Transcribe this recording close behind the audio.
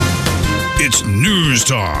It's news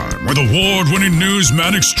time with award-winning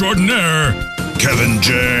newsman extraordinaire, Kevin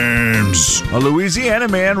James. A Louisiana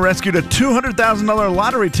man rescued a $200,000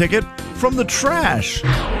 lottery ticket from the trash.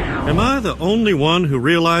 Am I the only one who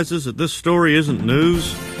realizes that this story isn't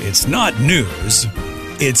news? It's not news.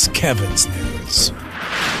 It's Kevin's news.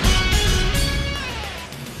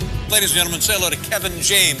 Ladies and gentlemen, say hello to Kevin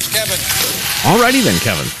James. Kevin. Alrighty then,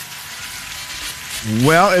 Kevin.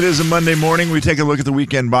 Well, it is a Monday morning. We take a look at the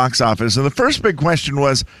weekend box office. And the first big question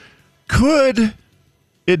was, could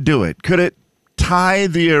it do it? Could it tie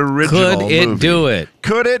the original Could it movie? do it?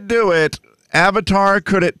 Could it do it? Avatar,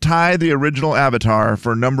 could it tie the original Avatar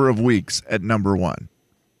for a number of weeks at number one?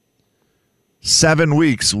 7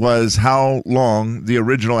 weeks was how long the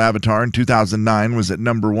original Avatar in 2009 was at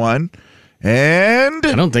number one. And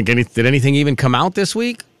I don't think did anything even come out this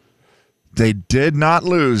week? they did not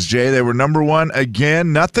lose, Jay. They were number one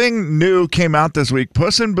again. Nothing new came out this week.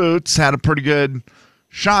 Puss in Boots had a pretty good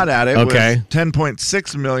shot at it. Okay. With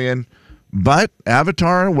 $10.6 million. But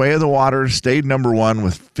Avatar, Way of the Water stayed number one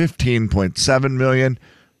with $15.7 million.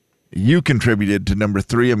 You contributed to number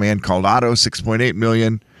three, A Man Called Otto, $6.8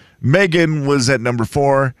 million. Megan was at number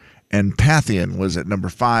four, and Pantheon was at number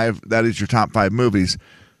five. That is your top five movies.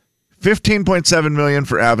 $15.7 million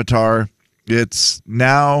for Avatar. It's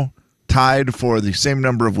now tied for the same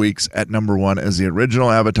number of weeks at number one as the original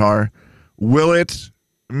Avatar. Will it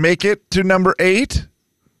make it to number 8?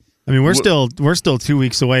 I mean, we're still 2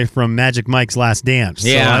 weeks away from Magic Mike's Last Dance.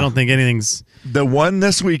 Yeah. So I don't think anything's... The one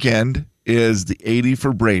this weekend is the 80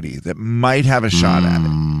 for Brady that might have a shot at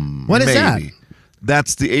it. What is Maybe. that?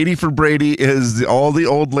 That's the 80 for Brady is all the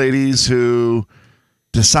old ladies who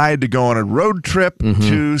decide to go on a road trip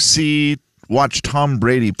to watch Tom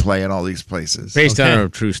Brady play in all these places. Based on a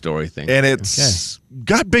true story thing. And it's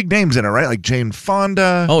got big names in it, right? Like Jane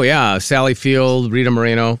Fonda. Oh, yeah. Sally Field, Rita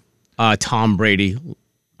Moreno, Tom Brady.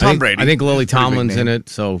 Brady. I think Lily Pretty big Tomlin's in name. it,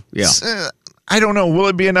 so yeah. I don't know. Will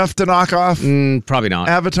it be enough to knock off Probably not.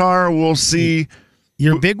 Avatar? We'll see.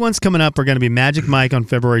 Your big ones coming up are going to be Magic Mike on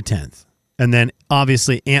February 10th. And then,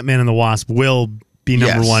 obviously, Ant-Man and the Wasp will be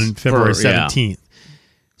number one February 17th.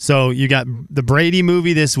 So you got the Brady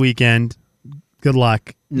movie this weekend. Good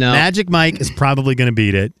luck. No. Magic Mike is probably going to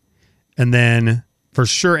beat it. And then, for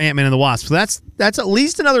sure, Ant-Man and the Wasp. So that's at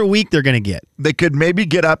least another week they're going to get. They could maybe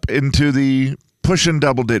get up into the pushing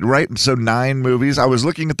double digit, right? So 9 movies. I was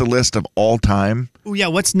looking at the list of all time. Oh, yeah.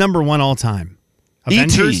 What's number one all time?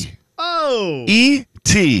 Avengers? E.T. Oh.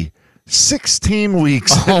 E.T. 16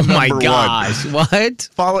 weeks. Oh, my number gosh. one. What?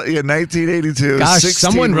 Follow 1982. Gosh, 16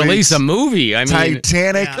 someone weeks. release a movie. I mean,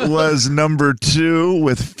 Titanic was number 2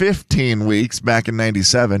 with 15 weeks back in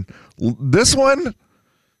 97. This one,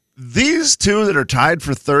 these two that are tied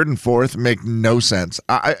for third and fourth make no sense.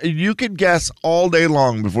 You could guess all day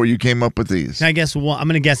long before you came up with these. Can I guess one? I'm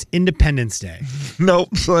going to guess Independence Day. Nope,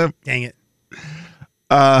 Slim. Dang it.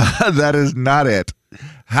 That is not it.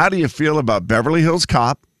 How do you feel about Beverly Hills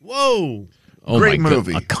Cop? Whoa. oh great my God,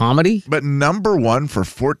 movie. a comedy? But number one for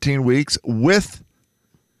 14 weeks with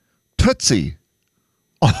Tootsie.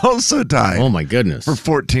 Also tied. Oh, my goodness. For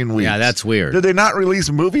 14 weeks. Yeah, that's weird. Did they not release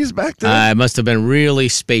movies back then? It must have been really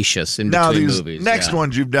spacious in Now between these movies. next yeah.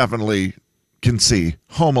 ones you definitely can see.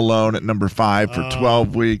 Home Alone at number 5 for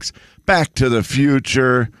 12 weeks. Back to the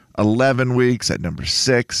Future, 11 weeks at number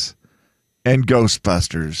 6. And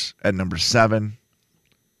Ghostbusters at number 7.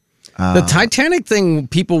 The Titanic thing,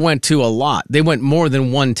 people went to a lot. They went more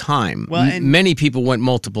than one time. Well, and- Many people went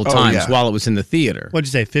multiple times yeah. while it was in the theater. What'd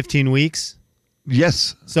you say, 15 weeks?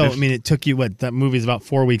 Yes. So, I mean, it took you, that movie's about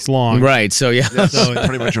 4 weeks long. Right, so yeah. So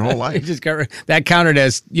pretty much your whole It life. just got, that counted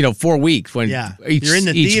as, 4 weeks when Yeah. each, You're in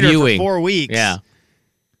the each theater viewing. for 4 weeks. Yeah.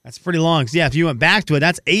 That's pretty long. So, yeah, if you went back to it,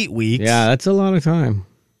 that's 8 weeks. Yeah, that's a lot of time.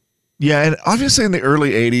 Yeah, and obviously in the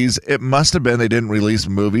early 80s, it must have been they didn't release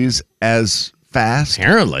movies as fast.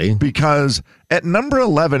 Apparently. Because at number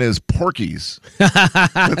 11 is Porky's.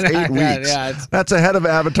 That's 8 weeks. Yeah, it's- That's ahead of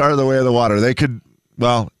Avatar, The Way of the Water. They could,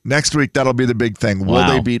 well, next week that'll be the big thing. Will Wow.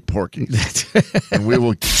 they beat Porky's? And we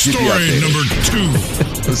will keep you Story updated.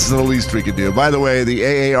 number 2. This is the least we could do. By the way, the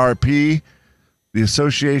AARP, the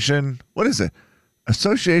association, what is it?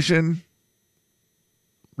 Association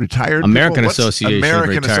Retired American People? What's Association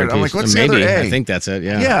American of Retired Association. I'm like, People. what's Maybe. the other A? I think that's it,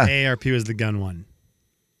 yeah. Yeah. AARP was the gun one.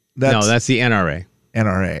 No, that's the NRA.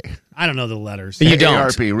 NRA. I don't know the letters. You don't.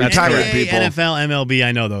 AARP, That's retired correct. people. NFL, MLB,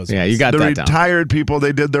 I know those. Yeah, ones. you got The that down. retired people,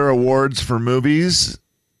 they did their awards for movies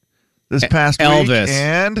this past week. Elvis.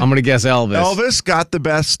 And I'm going to guess Elvis. Elvis got the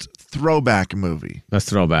best throwback movie. That's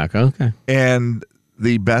throwback. Okay. And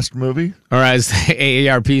the best movie? Or as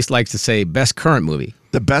AARP likes to say, best current movie.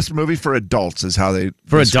 The best movie for adults is how they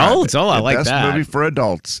For describe adults? it. Oh, I The like best that. movie for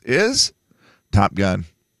adults is Best movie for adults is Top Gun,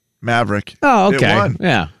 Maverick. Oh, okay. It won.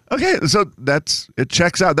 Yeah. Okay, so it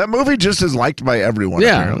checks out. That movie just is liked by everyone.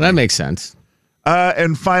 Yeah, apparently. that makes sense.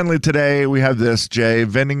 And finally today we have this, Jay,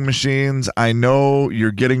 vending machines. I know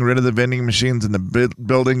you're getting rid of the vending machines in the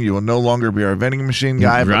building. You will no longer be our vending machine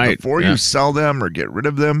guy. Right, But before you sell them or get rid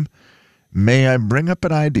of them, may I bring up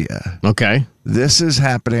an idea? Okay. This is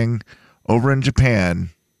happening over in Japan.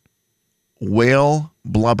 Whale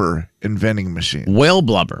blubber in vending machine. Whale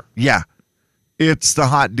blubber. Yeah. It's the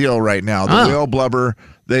hot deal right now. The whale blubber,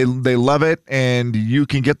 they love it, and you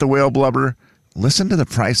can get the whale blubber. Listen to the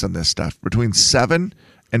price on this stuff. Between $7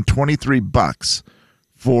 and $23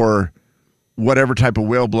 for whatever type of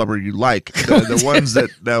whale blubber you like. The ones that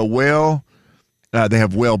the whale, they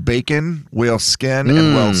have whale bacon, whale skin,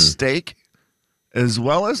 and whale steak, as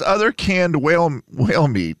well as other canned whale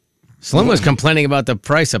meat. Slim was complaining about the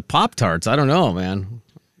price of Pop-Tarts. I don't know, man.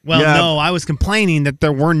 Well, Yeah. no, I was complaining that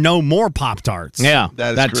there were no more Pop-Tarts. Yeah,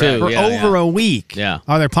 That is that correct. too. For Yeah, over a week. Yeah.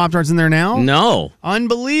 Are there Pop-Tarts in there now? No.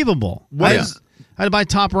 Unbelievable. What I is- had to buy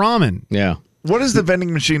Top Ramen. Yeah. What is the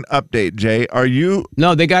vending machine update, Jay? Are you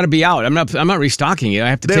No, they got to be out. I'm not restocking it. I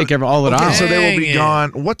have to take all it okay, out. so they will be Dang it. gone.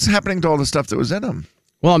 What's happening to all the stuff that was in them?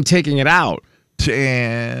 Well, I'm taking it out.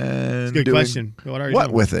 And Good doing question. What are you What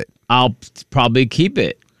doing? with it? I'll probably keep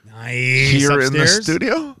it. Nice. Here in the Upstairs?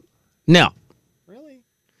 studio? No. Really?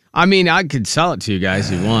 I mean, I could sell it to you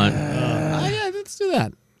guys if you want. Yeah, let's do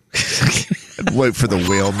that. I'd wait for the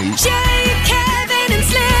whale meat. Jay, Kevin, and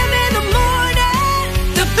Slim in the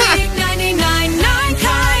morning. The big 99.9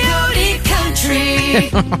 Coyote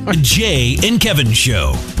Country. Jay and Kevin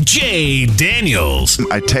Show. Jay Daniels.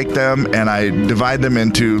 I take them and I divide them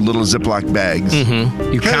into little Ziploc bags.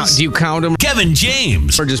 Do you count them Kevin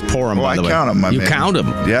James. or just pour them? Oh, by I the way, count them, my you man. count them.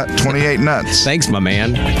 Yeah, 28 nuts. Thanks, my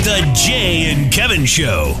man. The Jay and Kevin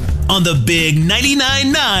Show on the Big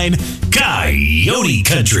 99.9 Coyote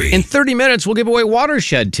Country. In 30 minutes, we'll give away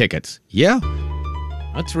watershed tickets. Yeah,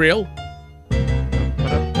 that's real.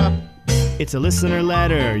 It's a listener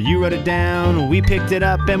letter. You wrote it down. We picked it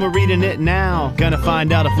up and we're reading it now. Gonna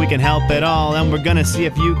find out if we can help at all. And we're gonna see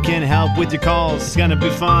if you can help with your calls. It's gonna be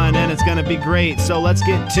fun and it's gonna be great. So let's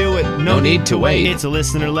get to it. No need to wait. It's a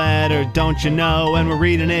listener letter, don't you know? And we're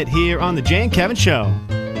reading it here on the Jay and Kevin Show.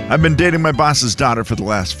 I've been dating my boss's daughter for the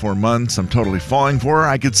last 4 months. I'm totally falling for her.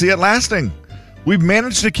 I could see it lasting. We've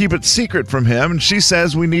managed to keep it secret from him, and she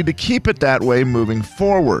says we need to keep it that way moving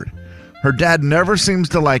forward. Her dad never seems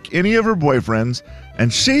to like any of her boyfriends,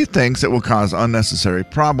 and she thinks it will cause unnecessary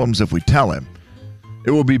problems if we tell him.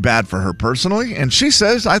 It will be bad for her personally, and she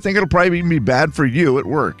says, I think it'll probably even be bad for you at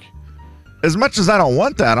work. As much as I don't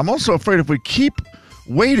want that, I'm also afraid if we keep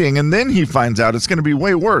waiting and then he finds out, it's going to be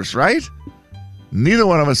way worse, right? Neither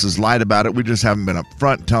one of us has lied about it. We just haven't been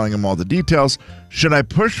upfront telling him all the details. Should I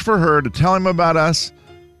push for her to tell him about us?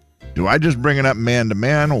 Do I just bring it up man to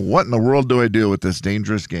man? What in the world do I do with this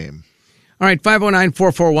dangerous game? All right,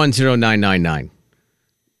 509-441-0999.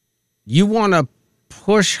 You want to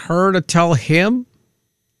push her to tell him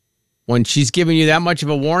when she's giving you that much of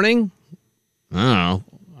a warning? I don't know.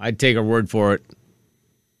 I'd take her word for it.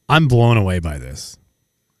 I'm blown away by this.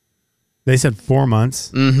 They said 4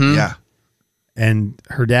 months, Yeah. and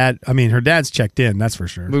her dad's checked in, that's for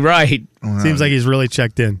sure. Right. Seems like he's really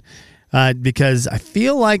checked in. Because I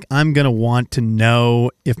feel like I'm going to want to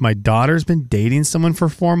know if my daughter's been dating someone for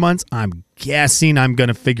 4 months. I'm guessing I'm going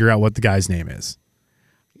to figure out what the guy's name is.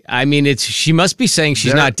 I mean, she must be saying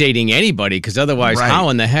she's not dating anybody, because otherwise, Right. how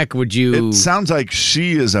in the heck would you? It sounds like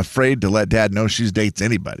she is afraid to let dad know she dates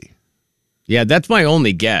anybody. Yeah, that's my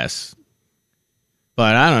only guess.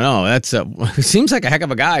 But I don't know. It seems like a heck of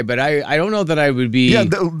a guy, but I don't know that I would be. Yeah,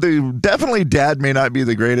 definitely dad may not be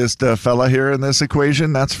the greatest fella here in this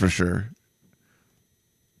equation. That's for sure.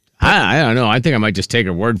 I don't know. I think I might just take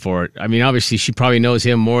her word for it. I mean, obviously, she probably knows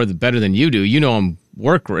him better than you do. You know him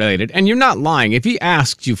work related, and you're not lying. If he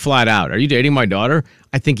asks you flat out, "Are you dating my daughter?"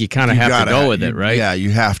 I think you kind of have to go with it, right? Yeah,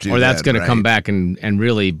 you have to. Or that's then, going to come right? back and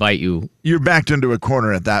really bite you. You're backed into a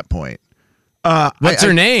corner at that point. What's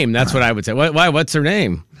her name? That's what I would say. Why? What's her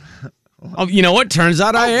name? Oh, you know what? Turns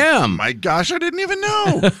out I am. My gosh, I didn't even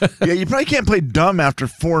know. Yeah, you probably can't play dumb after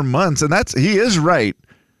 4 months, and he is right.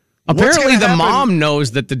 Apparently, the happen? mom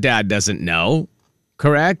knows that the dad doesn't know.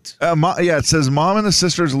 Correct? Yeah, it says mom and the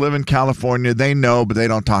sisters live in California. They know, but they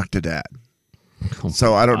don't talk to dad.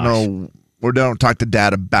 So I don't know, or they don't talk to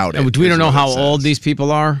dad about it. We is don't know what how it says. old these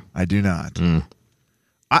people are. I do not.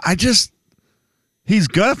 I just, he's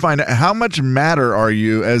gonna find out how much matter are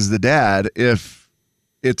you as the dad if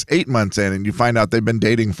it's 8 months in and you find out they've been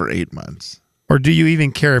dating for 8 months. Or do you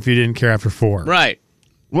even care if you didn't care after 4? Right.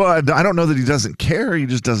 Well, I don't know that he doesn't care. He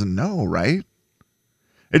just doesn't know, right?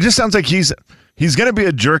 It just sounds like he's going to be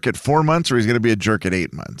a jerk at 4 months or he's going to be a jerk at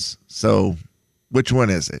 8 months. So which one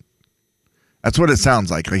is it? That's what it sounds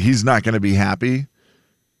like. Like he's not going to be happy.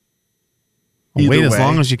 Well, wait as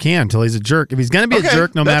long as you can until he's a jerk. If he's going to be a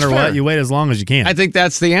jerk no matter what, you wait as long as you can. I think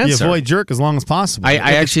that's the answer. You avoid jerk as long as possible. I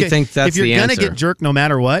actually think that's the answer. If you're going to get jerk no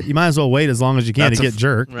matter what, you might as well wait as long as you can to get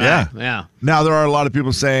jerk. Right. Yeah. Now, there are a lot of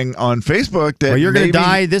people saying on Facebook that you're going to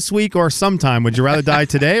die this week or sometime. Would you rather die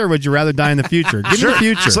today or would you rather die in the future? Give me the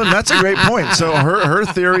future. So that's a great point. So her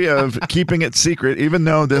theory of keeping it secret, even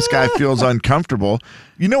though this guy feels uncomfortable,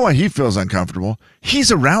 you know why he feels uncomfortable?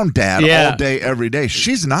 He's around Dad all day, every day.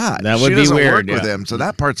 She's not. That would she be doesn't weird work with him. So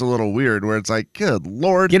that part's a little weird where it's like, good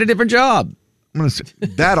Lord. Get a different job. I'm gonna say,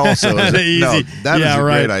 that also is a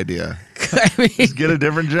great idea. I mean, just get a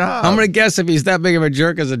different job. I'm going to guess if he's that big of a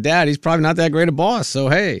jerk as a dad, he's probably not that great a boss. So,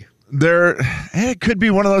 hey. It could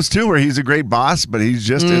be one of those two where he's a great boss, but it's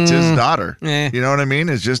his daughter. You know what I mean?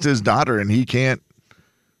 It's just his daughter, and he can't.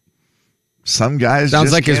 Some guys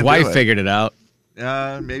sounds just like his can't wife do it. figured it out.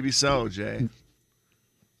 Maybe so, Jay.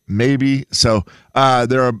 Maybe so.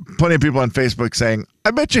 There are plenty of people on Facebook saying,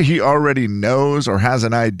 I bet you he already knows or has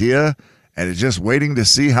an idea and is just waiting to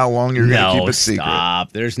see how long you're going to keep it secret.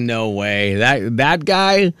 Stop. There's no way. That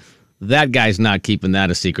guy's not keeping that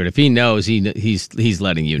a secret. If he knows, he's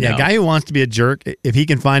letting you know. Yeah, a guy who wants to be a jerk, if he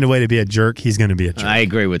can find a way to be a jerk, he's going to be a jerk. I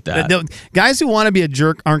agree with that. Guys who want to be a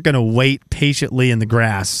jerk aren't going to wait patiently in the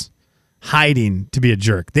grass hiding to be a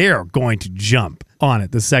jerk. They are going to jump on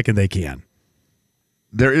it the second they can.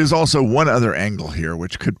 There is also one other angle here,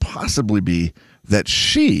 which could possibly be that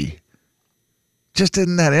she just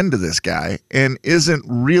isn't that into this guy and isn't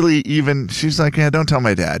really even, she's like, yeah, don't tell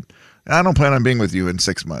my dad. I don't plan on being with you in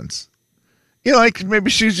 6 months. You know, like maybe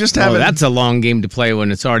she's just having. Oh, that's a long game to play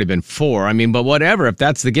when it's already been 4. I mean, but whatever. If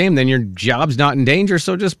that's the game, then your job's not in danger,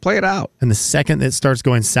 so just play it out. And the second it starts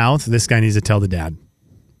going south, this guy needs to tell the dad.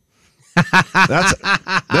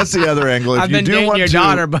 That's the other angle. If I've you been do dating want your to,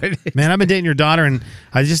 daughter, but man, I've been dating your daughter, and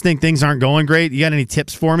I just think things aren't going great. You got any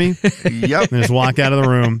tips for me? Yep. And just walk out of the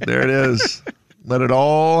room. There it is. Let it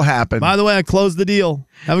all happen. By the way, I closed the deal.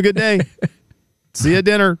 Have a good day. See you at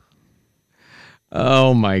dinner.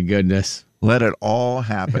 Oh my goodness. Let it all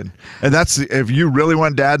happen. And that's if you really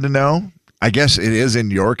want Dad to know. I guess it is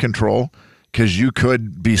in your control because you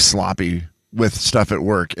could be sloppy with stuff at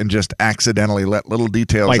work and just accidentally let little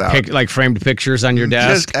details out. Like framed pictures on your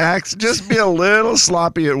desk? Just be a little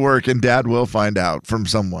sloppy at work and Dad will find out from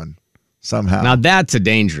someone somehow. Now that's a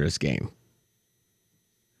dangerous game.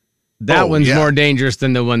 That one's more dangerous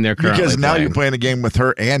than the one they're currently because now playing. you're playing a game with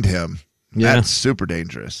her and him. Yeah. That's super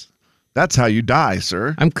dangerous. That's how you die,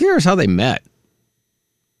 sir. I'm curious how they met.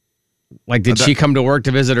 Like, did she come to work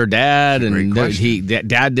to visit her dad, and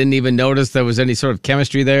dad didn't even notice there was any sort of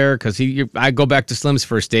chemistry there? Because I go back to Slim's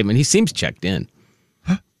first statement. He seems checked in.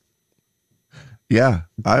 Yeah,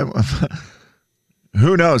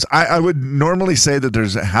 who knows? I would normally say that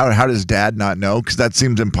there's how does Dad not know? Because that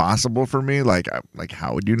seems impossible for me. Like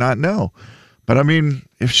how would you not know? But I mean,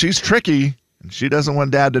 if she's tricky and she doesn't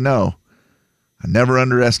want Dad to know, I never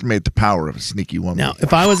underestimate the power of a sneaky woman. Now,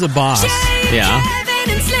 if I was a boss, yeah.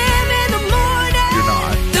 Kevin and Slim in the morning. You're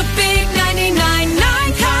not. The big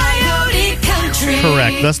 99.9 Coyote Country.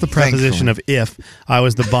 correct. That's the preposition of if I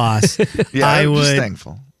was the boss. Yeah, I'm just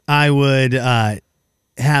thankful. I would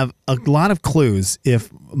have a lot of clues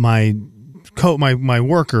if my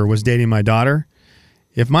worker was dating my daughter.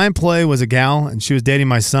 If my employee was a gal and she was dating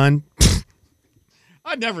my son,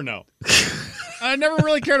 I'd never know. I'd never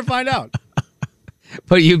really care to find out.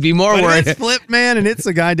 But you'd be more worried. It's flipped, man, and it's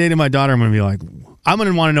a guy dating my daughter. I'm going to be like, I'm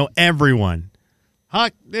going to want to know everyone.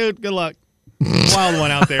 Huck, dude, good luck. Wild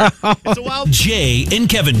one out there. It's a wild. Jay and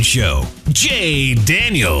Kevin Show. Jay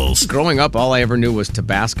Daniels. Growing up, all I ever knew was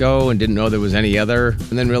Tabasco and didn't know there was any other.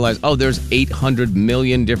 And then realized, there's 800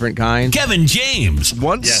 million different kinds. Kevin James.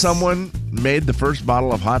 Once someone made the first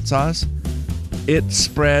bottle of hot sauce, it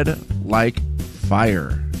spread like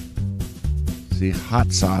fire. See,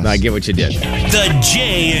 hot sauce. I get what you did. The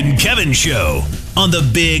Jay and Kevin Show on the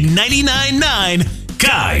big 99.9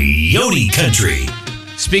 Coyote Country.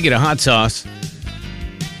 Speaking of hot sauce,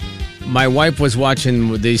 my wife was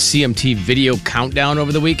watching the CMT video countdown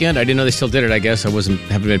over the weekend. I didn't know they still did it. I guess I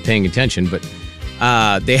haven't been paying attention, but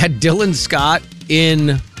they had Dylan Scott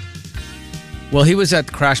in. Well, he was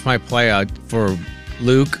at Crash My Play for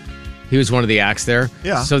Luke. He was one of the acts there.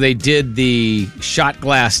 Yeah. So they did the shot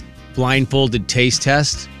glass blindfolded taste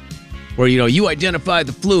test, where you identify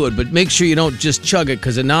the fluid, but make sure you don't just chug it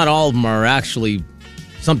because not all of them are actually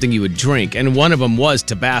something you would drink, and one of them was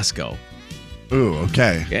Tabasco. Ooh,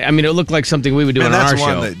 okay. I mean, it looked like something we would do on our that's one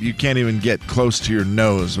show. that you can't even get close to your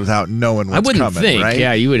nose without knowing what's I wouldn't coming, think. right?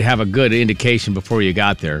 Yeah, you would have a good indication before you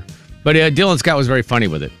got there. But Dylan Scott was very funny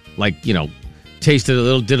with it. Like, tasted a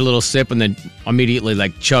little, did a little sip, and then immediately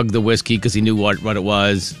chugged the whiskey because he knew what it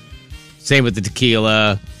was. Same with the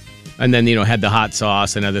tequila, and then had the hot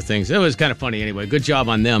sauce and other things. It was kind of funny anyway. Good job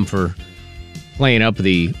on them for playing up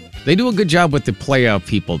the. They do a good job with the playoff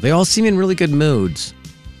people. They all seem in really good moods.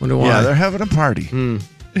 Wonder why. Yeah, they're having a party.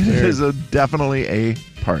 It is definitely a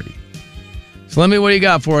party. So, what do you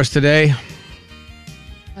got for us today?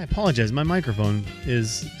 I apologize. My microphone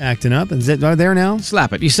is acting up. Is it there now?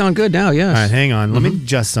 Slap it. You sound good now, yes. All right, hang on. Let me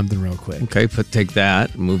adjust something real quick. Okay, take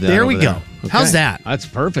that. Move that There over we go. Okay. How's that? That's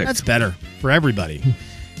perfect. That's better for everybody.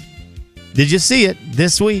 Did you see it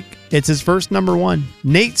this week? It's his first number one.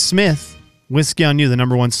 Nate Smith, Whiskey on You, the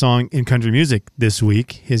number one song in country music this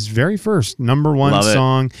week. His very first number one Love it.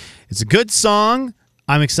 song. It's a good song.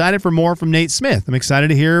 I'm excited for more from Nate Smith. I'm excited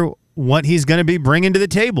to hear what he's going to be bringing to the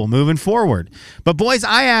table moving forward. But boys,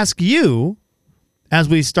 I ask you, as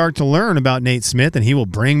we start to learn about Nate Smith, and he will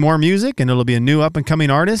bring more music, and it'll be a new up-and-coming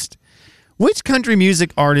artist, which country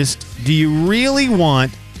music artist do you really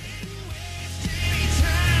want?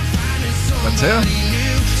 That's it.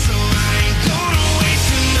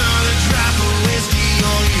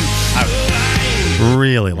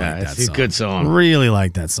 Really like that it's song. a good song. Really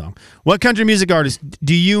like that song. What country music artist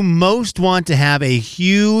do you most want to have a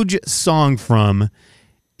huge song from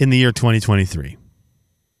in the year 2023?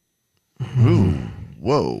 Ooh,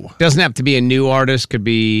 whoa. Doesn't have to be a new artist. Could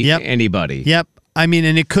be Yep. anybody. Yep. I mean,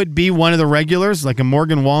 and it could be one of the regulars, like a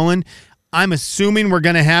Morgan Wallen. I'm assuming we're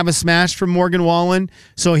going to have a smash from Morgan Wallen,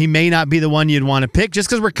 so he may not be the one you'd want to pick just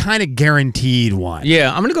because we're kind of guaranteed one.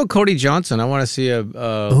 Yeah, I'm going to go Cody Johnson. I want to see a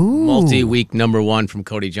multi-week number one from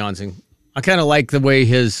Cody Johnson. I kind of like the way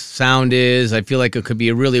his sound is. I feel like it could be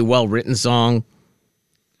a really well-written song.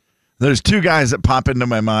 There's two guys that pop into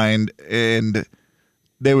my mind, and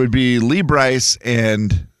they would be Lee Brice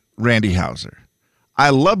and Randy Houser.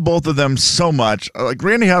 I love both of them so much. Like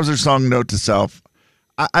Randy Houser's song "Note to Self,"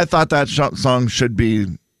 I thought that song should be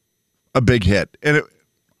a big hit, and it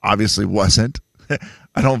obviously wasn't.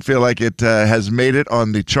 I don't feel like it has made it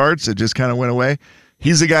on the charts. It just kind of went away.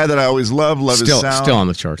 He's a guy that I always love his sound. Still on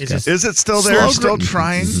the charts. It's Kev. Is it still there? Still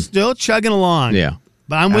trying? Still chugging along. Yeah.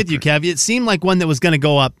 But I'm with you, Kev. It seemed like one that was going to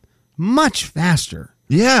go up much faster.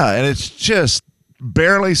 Yeah, and it's just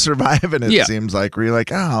barely surviving, it Yeah. seems like. Where you're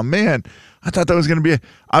like, oh, man, I thought that was going to be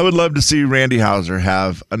I would love to see Randy Houser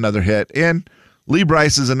have another hit. And Lee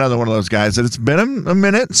Brice is another one of those guys that it's been a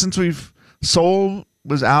minute since Soul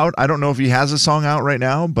was out. I don't know if he has a song out right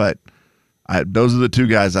now, but those are the two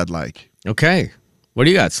guys I'd like. Okay. What do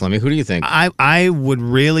you got, Slimmy? Who do you think? I would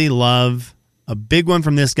really love a big one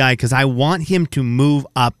from this guy because I want him to move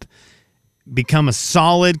up, become a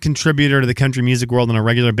solid contributor to the country music world on a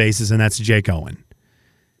regular basis, and that's Jake Owen.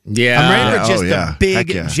 Yeah. I'm ready for just yeah. a big Heck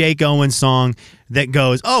yeah. Jake Owen song that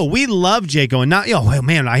goes, oh, we love Jake Owen. Not, oh,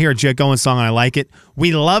 man, I hear a Jake Owen song and I like it.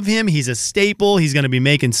 We love him. He's a staple. He's going to be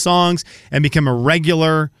making songs and become a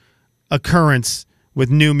regular occurrence with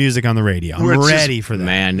new music on the radio. I'm Where it's ready just- for that.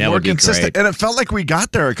 Man, that More would be consistent. great. And it felt like we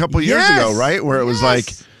got there a couple years Yes. ago, right? Where it was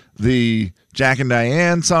like the Jack and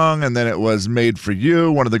Diane song, and then it was Made for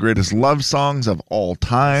You, one of the greatest love songs of all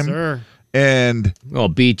time. Sure. And Well,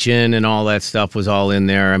 Beachin' and all that stuff was all in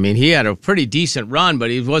there. I mean, he had a pretty decent run, but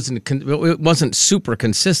it wasn't super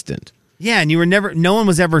consistent. Yeah, and no one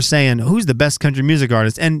was ever saying, who's the best country music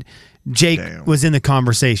artist? And Jake was in the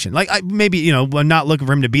conversation. Like, maybe, I'm not looking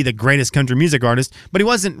for him to be the greatest country music artist, but he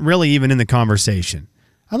wasn't really even in the conversation.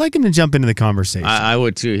 I'd like him to jump into the conversation. I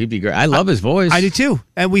would too. He'd be great. I love his voice. I do too.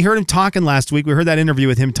 And we heard him talking last week. We heard that interview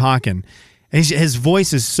with him talking. And his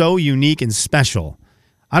voice is so unique and special.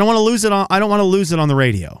 I don't want to lose it on the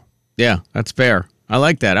radio. Yeah, that's fair. I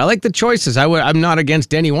like that. I like the choices. I'm not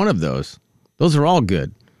against any one of those. Those are all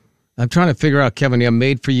good. I'm trying to figure out, Kevin,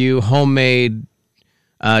 Made for You, Homemade,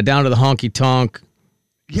 Down to the Honky Tonk.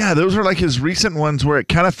 yeah, those were like his recent ones where it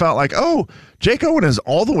kind of felt like, oh, Jake Owen is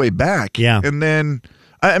all the way back. Yeah. And then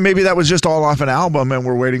maybe that was just all off an album and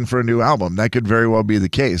we're waiting for a new album. That could very well be the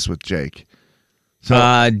case with Jake.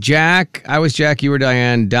 So Jack, I was Jack, you were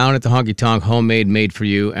Diane, Down at the Honky Tonk, Homemade, Made for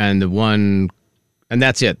You, and and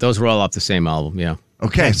that's it. Those were all off the same album, yeah.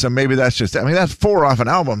 Okay, so maybe that's just, that's 4 off an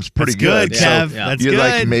album's pretty That's good, good. Kev. So That's you're good.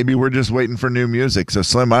 like, maybe we're just waiting for new music. So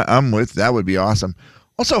Slim, I'm with, that would be awesome.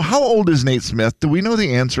 Also, how old is Nate Smith? Do we know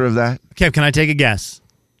the answer of that? Kev, can I take a guess?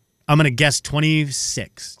 I'm going to guess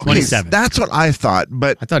 26, 27. Okay, that's what I thought,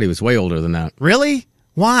 but I thought he was way older than that. Really?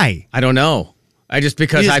 Why? I don't know. Just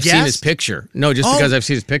because You just I've seen his guessed? picture. No, just Oh. because I've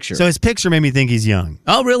seen his picture. So his picture made me think he's young.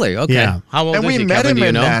 Oh, really? Okay. Yeah. How old And is we he, met Kevin? him Do you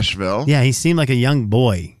in know? Nashville. Yeah, he seemed like a young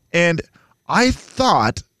boy. And I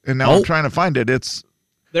thought, and now I'm trying to find it,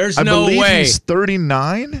 There's I no believe way. he's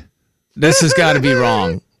 39. This has got to be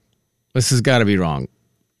wrong. This has got to be wrong.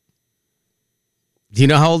 Do you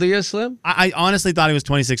know how old he is, Slim? I honestly thought he was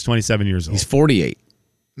 26, 27 years old. He's 48.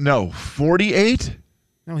 No, 48?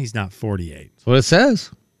 No, he's not 48. That's what it says.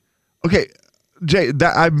 Okay, Jay,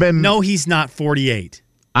 I've been... No, he's not 48.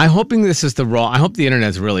 I'm hoping this is the wrong. I hope the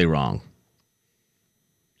internet's really wrong.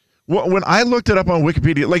 When I looked it up on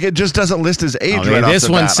Wikipedia, like it just doesn't list his age right off This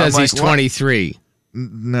the one bat. says I'm he's like, what? 23.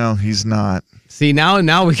 No, he's not. See, now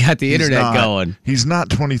we got the He's internet not. going. He's not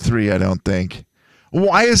 23, I don't think.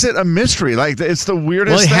 Why is it a mystery? Like, it's the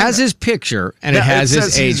weirdest Well, it thing. has his picture, and it Yeah, has says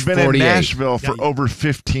his age, he's been 48. in Nashville for over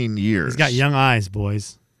 15 years. He's got young eyes,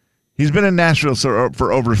 boys. He's been in Nashville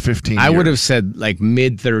for over 15 years. I would have said like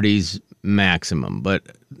mid-30s maximum, but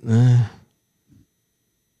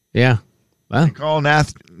yeah. Well, Call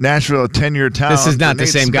Nashville a 10-year town. This is not For the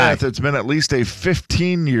Nate same guy. Smith, It's been at least a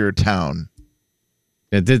 15-year town.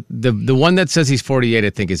 the one that says he's 48, I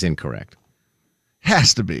think, is incorrect.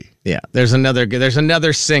 Has to be. Yeah, there's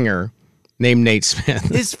another singer named Nate Smith.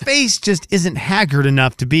 His face just isn't haggard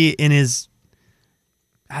enough to be in his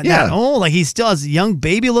Yeah. that old. Like he still has a young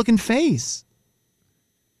baby-looking face.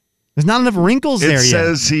 There's not enough wrinkles It there yet.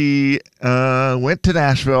 says he went to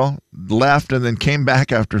Nashville, left, and then came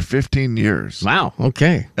back after 15 years. Wow.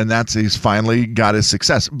 Okay. And he's finally got his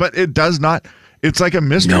success. But it does not. It's like a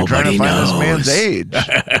mystery trying Nobody to find this man's knows. age.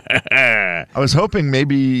 I was hoping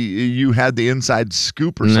maybe you had the inside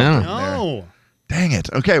scoop or something there. No. Dang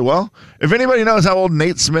it. Okay, well, if anybody knows how old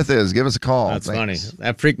Nate Smith is, give us a call. That's Thanks. funny.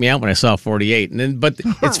 That freaked me out when I saw 48. But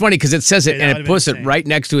it's funny because it says it That and would've it puts been it insane. right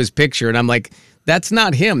next to his picture, and I'm like, that's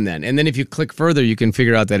not him then. And then if you click further, you can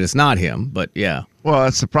figure out that it's not him. But yeah, Well,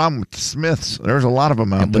 that's the problem with Smiths. There's a lot of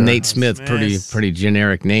them out but there. Nate Smith, Smiths. pretty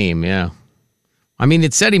generic name. Yeah. I mean,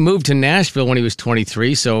 it said he moved to Nashville when he was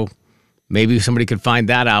 23, so maybe somebody could find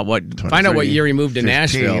that out. Find out what 23, year he moved to 15,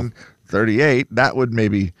 Nashville. 38. That would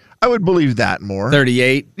I would believe that more.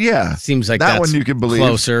 38. Yeah. Seems like that that's one you can believe.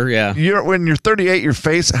 closer. Yeah. When you're 38, your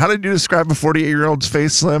face, how did you describe a 48-year-old's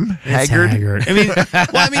face, Slim? It's Haggard? I mean, just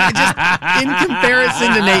in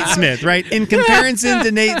comparison to Nate Smith, right? In comparison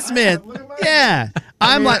to Nate Smith, yeah.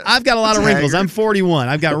 I've got a lot of It's wrinkles. haggard. I'm 41.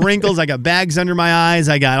 I've got wrinkles. I got bags under my eyes.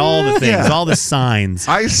 I got all the things, Yeah. all the signs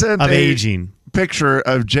I sent of a aging. picture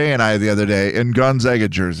of Jay and I the other day in Gonzaga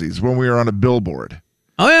jerseys when we were on a billboard.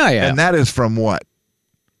 Oh, yeah. And that is from what?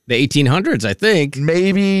 The 1800s, I think.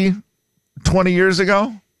 Maybe 20 years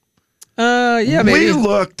ago? Yeah, maybe. We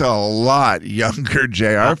looked a lot younger,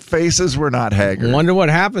 Jay. Our faces were not haggard. Wonder what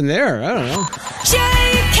happened there. I don't know.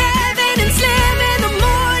 Jay, Kevin, and Slim in the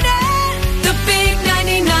morning. The big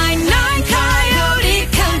 99.9 Coyote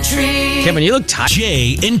Country. Kevin, you look tired.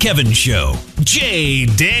 Jay and Kevin Show. Jay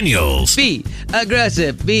Daniels. Be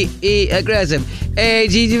aggressive. Be aggressive.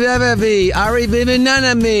 A-G-G-B-B. Ari, baby, none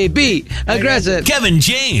of me. Be aggressive. Kevin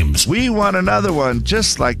James. We want another one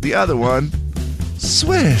just like the other one.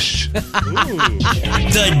 Swish.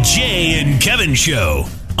 The Jay and Kevin Show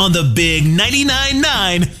on the big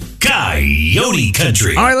 99.9 Coyote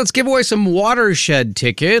Country. All right, let's give away some Watershed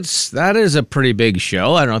tickets. That is a pretty big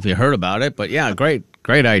show. I don't know if you heard about it, but yeah, great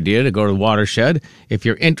idea to go to Watershed. If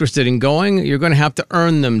you're interested in going, you're going to have to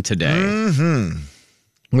earn them today. Mm-hmm.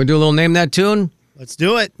 We'll do a little Name That Tune. Let's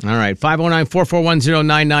do it. All right,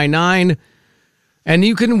 509-441-0999. And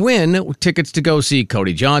you can win tickets to go see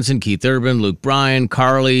Cody Johnson, Keith Urban, Luke Bryan,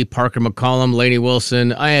 Carly, Parker McCollum, Lainey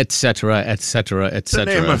Wilson, et cetera, et cetera, et To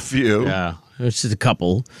cetera. name a few. Yeah, it's just a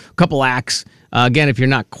couple acts. Again, if you're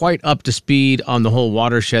not quite up to speed on the whole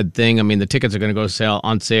Watershed thing, I mean, the tickets are going to go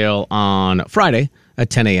on sale on Friday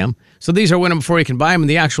at 10 a.m. So these are win them before you can buy them. And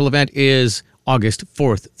the actual event is August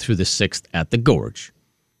 4th through the 6th at the Gorge.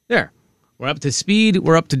 There. We're up to speed.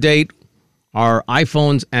 We're up to date. Our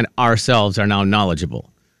iPhones and ourselves are now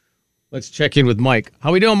knowledgeable. Let's check in with Mike.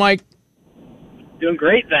 How we doing, Mike? Doing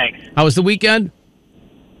great, thanks. How was the weekend?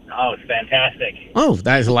 Oh, it's fantastic. Oh,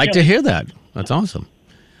 I like to hear that. That's awesome.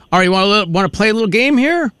 All right, you want to play a little game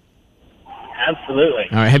here? Absolutely.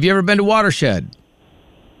 All right. Have you ever been to Watershed?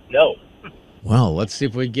 No. Well, let's see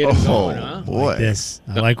if we get it going, huh? Boy.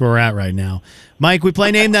 I like where we're at right now. Mike, we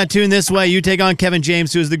play Name That Tune this way. You take on Kevin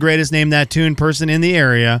James, who is the greatest Name That Tune person in the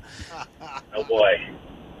area. Oh, boy.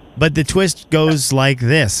 But the twist goes like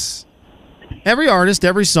this. Every artist,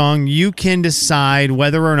 every song, you can decide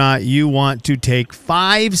whether or not you want to take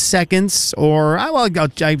 5 seconds or,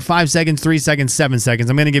 5 seconds, 3 seconds, 7 seconds.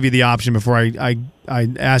 I'm going to give you the option before I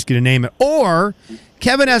ask you to name it. Or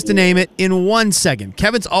Kevin has to name it in 1 second.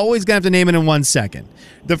 Kevin's always going to have to name it in 1 second.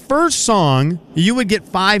 The first song, you would get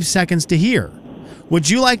 5 seconds to hear. Would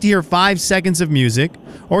you like to hear 5 seconds of music,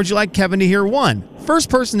 or would you like Kevin to hear 1? First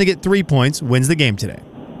person to get 3 points wins the game today.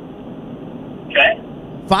 Okay.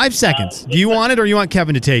 5 seconds. Do you want it, or you want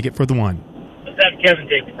Kevin to take it for the 1? Let's have Kevin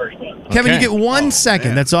take the first one. Kevin, Okay. you get 1 second.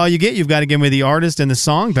 man. That's all you get. You've got to give me the artist and the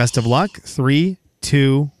song. Best of luck. 3,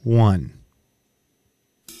 2, 1.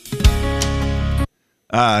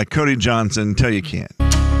 Cody Johnson, Tell You Can't.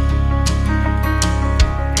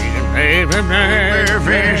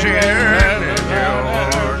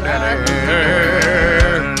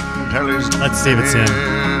 Let's see if it's him.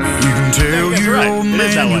 You can tell your right. old It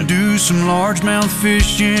is that man one. you do some largemouth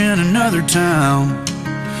fish in another town.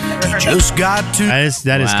 You just got to. That is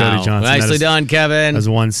Wow. Cody Johnson. Nicely done, Kevin. That was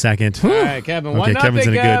 1 second. All right, Kevin. Okay, Kevin's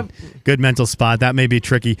in a good mental spot. That may be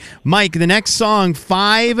tricky. Mike, the next song,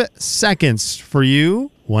 5 seconds for you,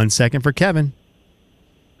 1 second for Kevin.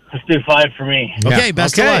 Let's do 5 for me. Okay, Yeah.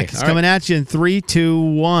 best Okay, of luck. It's all coming at you in 3, 2,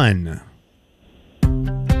 1.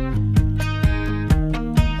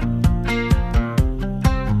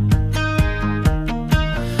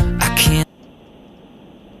 I can't.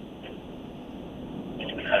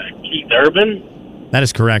 Keith Urban. That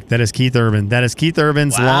is correct. That is Keith Urban. That is Keith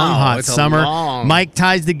Urban's Wow, Long Hot it's a Summer. long- Mike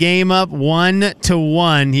ties the game up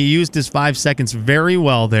 1-1. He used his 5 seconds very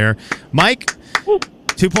well there. Mike,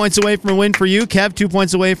 2 points away from a win for you. Kev, 2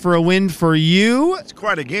 points away for a win for you. It's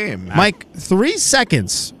quite a game. Mike, 3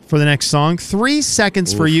 seconds for the next song. 3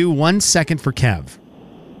 seconds for you. 1 second for Kev.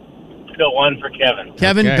 Let's go 1 for Kevin.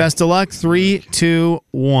 Kevin, Okay. best of luck. 3, 2,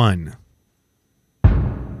 1.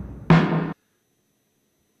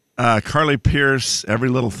 Carly Pierce, Every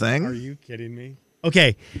Little Thing. you kidding me?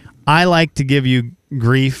 Okay, I like to give you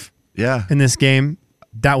grief Yeah. in this game.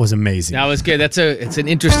 That was amazing. That was good. It's an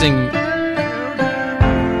interesting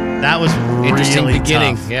That was really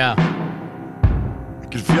beginning. tough. Yeah. I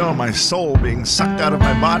could feel my soul being sucked out of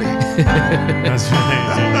my body. That's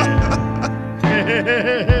right.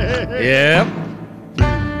 Yep.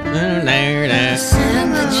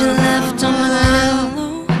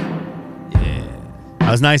 That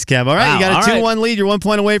was nice, Kev. All right, Wow, you got a all 2-1 right. lead. You're 1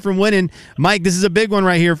 point away from winning. Mike, this is a big one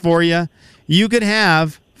right here for you. You could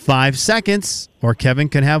have 5 seconds, or Kevin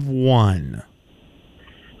could have 1.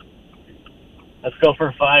 Let's go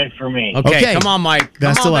for 5 for me. Okay, come on, Mike.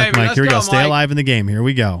 Best Come of on, luck, baby. Mike. Let's Here we go. Stay Mike. alive in the game. Here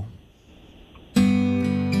we go.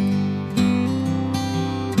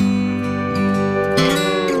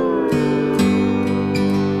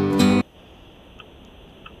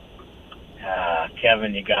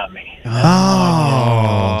 Kevin, you got me.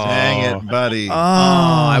 Oh. Dang it, buddy. Oh,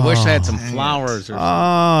 I wish I had some flowers or Oh,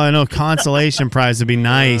 I know. Consolation prize would be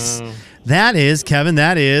nice. That is, Kevin,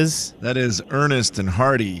 that is. That is Ernest and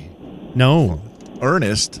Hardy. No,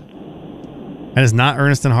 Ernest? that is not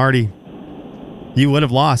Ernest and Hardy. You would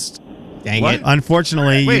have lost. Dang What? it.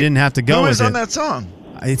 Unfortunately, you Wait, didn't have to go Who with is it. on that song?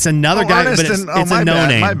 It's another guy, Ernest but it's, and, it's my a no bad,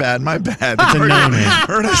 name. My bad. It's a no name.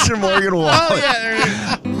 Ernest and Morgan Wallen.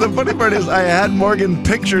 The funny part is I had Morgan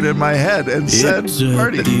pictured in my head and said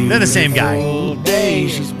Hardy. They're the same guy. Day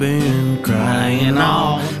she's been crying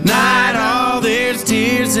all night. All there's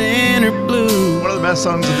tears in her blue. One of the best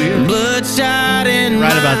songs of the year. Bloodshot in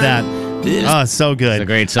Right my about that. Oh, it's so good. It's a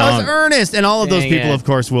great That song. was Ernest, and all of those Dang people, it. of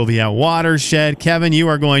course, will be at Watershed. Kevin, you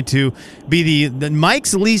are going to be the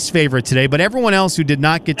Mike's least favorite today, but everyone else who did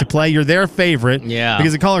not get to play, you're their favorite. Yeah.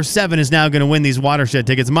 Because the caller 7 is now going to win these Watershed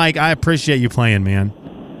tickets. Mike, I appreciate you playing, man.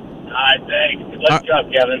 All right, thanks. Good job,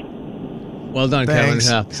 Kevin. Well done, Thanks.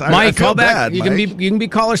 Kevin. Yeah. I Mike, feel call back. bad, you can Mike. be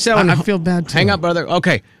caller 7. I feel bad, too. Hang up, brother.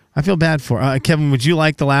 Okay. I feel bad for Kevin, would you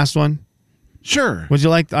like the last one? Sure. Would you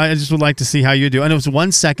like? I just would like to see how you do. And it was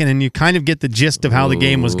 1 second, and you kind of get the gist of how the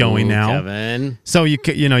game was going now. Kevin. So you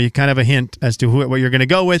kind of have a hint as to what you're going to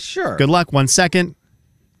go with. Sure. Good luck. 1 second.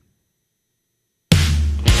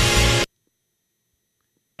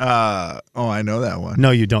 I know that one.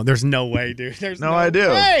 No, you don't. There's no way, dude. There's No, I do.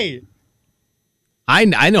 way.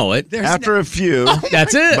 I know it. After a few,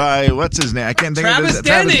 That's it. by what's his name? I can't think of Travis his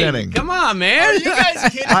Denning. Travis Denning. Come on, man. You guys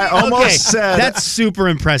kidding I almost said That's super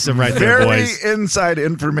impressive right there, very boys. inside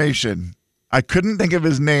information. I couldn't think of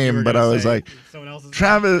his name, but I was like, someone else's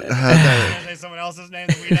Travis. say someone else's name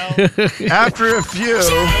that we know. After a few,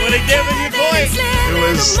 I would have given you points. it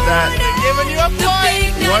was that Giving you a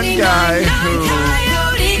point. one guy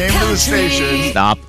who came to the station Stop.